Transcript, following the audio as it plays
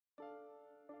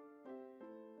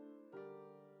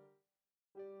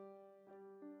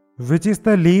Which is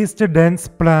the least dense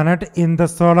planet in the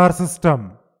solar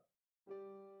system?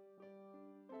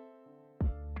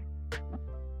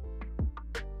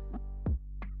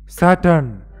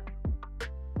 Saturn.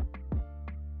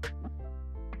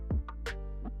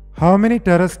 How many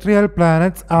terrestrial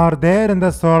planets are there in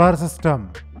the solar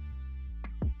system?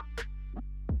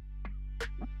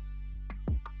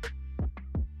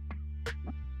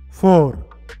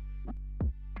 4.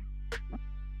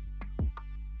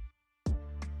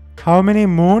 How many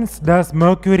moons does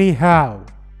Mercury have?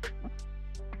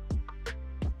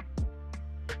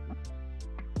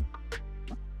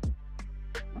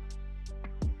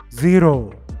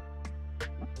 0.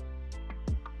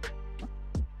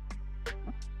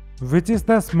 Which is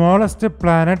the smallest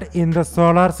planet in the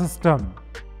solar system?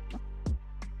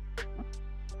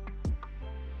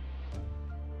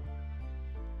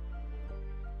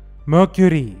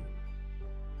 Mercury.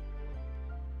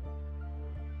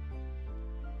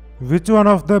 Which one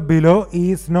of the below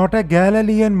is not a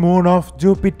Galilean moon of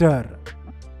Jupiter?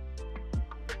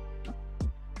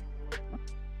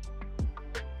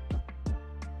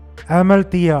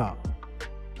 Amalthea.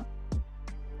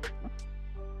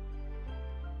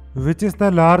 Which is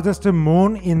the largest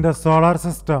moon in the solar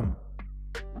system?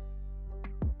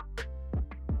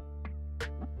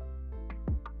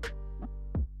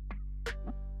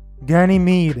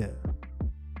 Ganymede.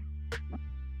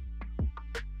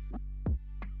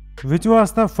 Which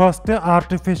was the first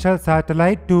artificial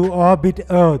satellite to orbit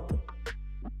Earth?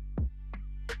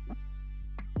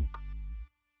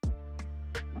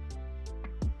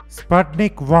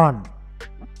 Sputnik 1.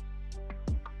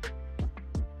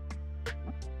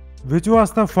 Which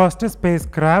was the first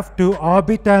spacecraft to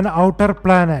orbit an outer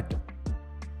planet?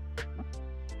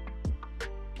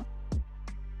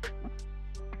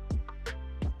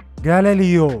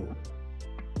 Galileo.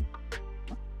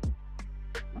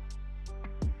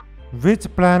 Which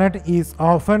planet is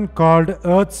often called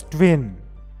Earth's twin?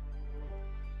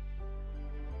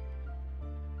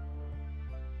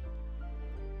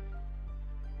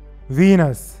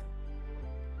 Venus.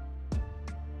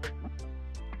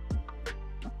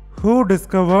 Who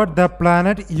discovered the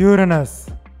planet Uranus?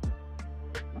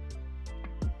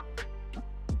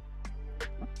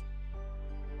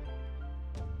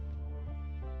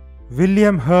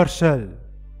 William Herschel.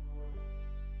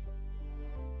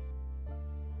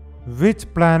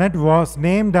 Which planet was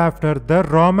named after the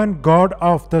Roman god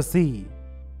of the sea?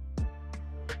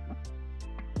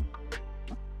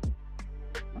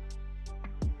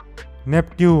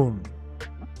 Neptune.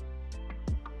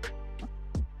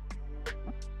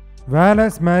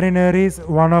 Valles Marineris,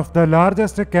 one of the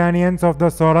largest canyons of the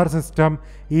solar system,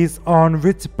 is on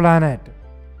which planet?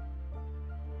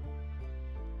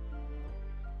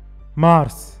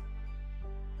 Mars.